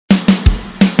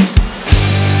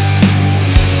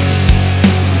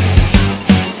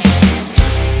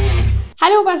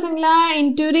Pasangla,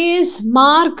 in today's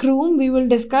Mark room, we will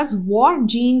discuss what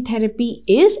gene therapy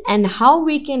is and how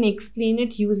we can explain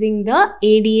it using the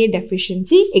ADA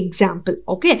deficiency example.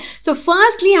 Okay, so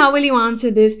firstly, how will you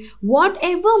answer this?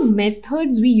 Whatever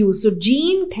methods we use, so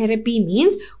gene therapy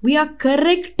means we are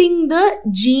correcting the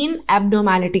gene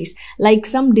abnormalities, like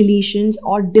some deletions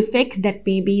or defect that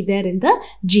may be there in the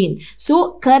gene.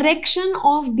 So correction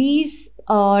of these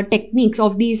techniques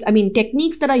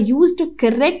that are used to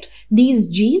correct these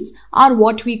genes are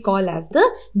what we call as the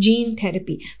gene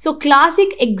therapy. So classic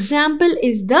example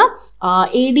is the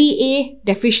ADA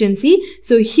deficiency.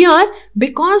 So here,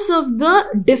 because of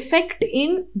the defect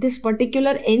in this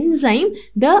particular enzyme,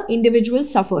 the individual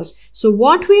suffers. So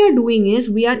what we are doing is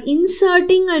we are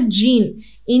inserting a gene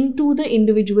into the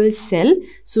individual cell.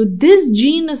 So this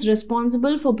gene is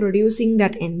responsible for producing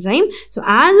that enzyme. So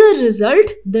as a result,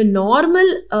 the normal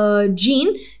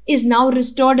gene is now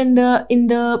restored in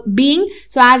the being.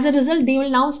 So as a result, they will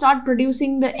now start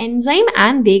producing the enzyme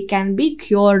and they can be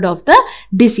cured of the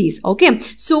disease. Okay,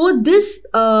 so this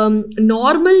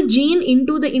normal gene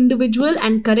into the individual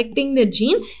and correcting the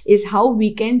gene is how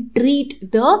we can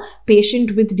treat the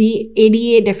patient with the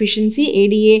ADA deficiency,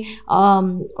 ADA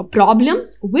problem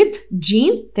with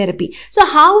gene therapy. So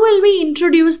how will we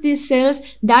introduce these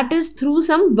cells? That is through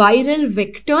some viral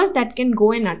vectors that can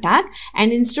go and attack,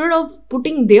 and instead of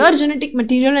putting their genetic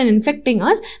material and infecting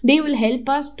us, they will help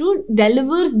us to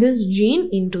deliver this gene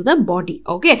into the body.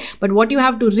 Okay, but what you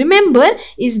have to remember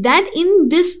is that in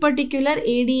this particular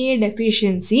ADA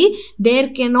deficiency, there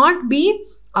cannot be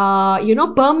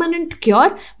permanent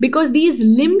cure, because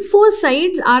these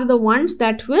lymphocytes are the ones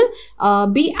that will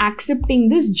be accepting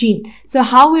this gene. So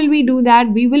how will we do that?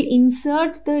 We will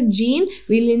insert the gene,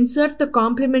 we'll insert the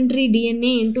complementary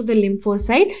DNA into the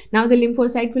lymphocyte. Now the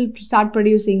lymphocyte will start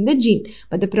producing the gene.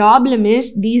 But the problem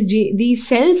is these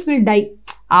cells will die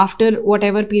after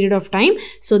whatever period of time.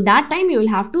 So that time you will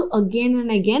have to again and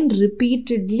again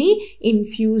repeatedly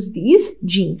infuse these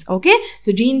genes. Okay,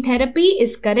 so gene therapy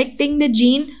is correcting the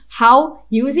gene. How?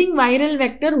 Using viral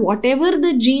vector, whatever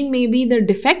the gene may be the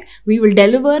defect, we will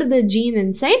deliver the gene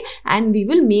inside and we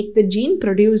will make the gene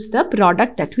produce the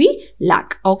product that we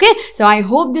lack. Okay, so I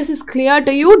hope this is clear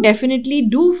to you. Definitely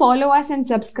do follow us and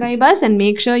subscribe us, and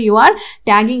make sure you are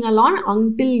tagging along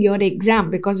until your exam,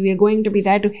 because we are going to be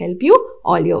there to help you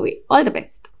all your way. All the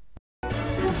best.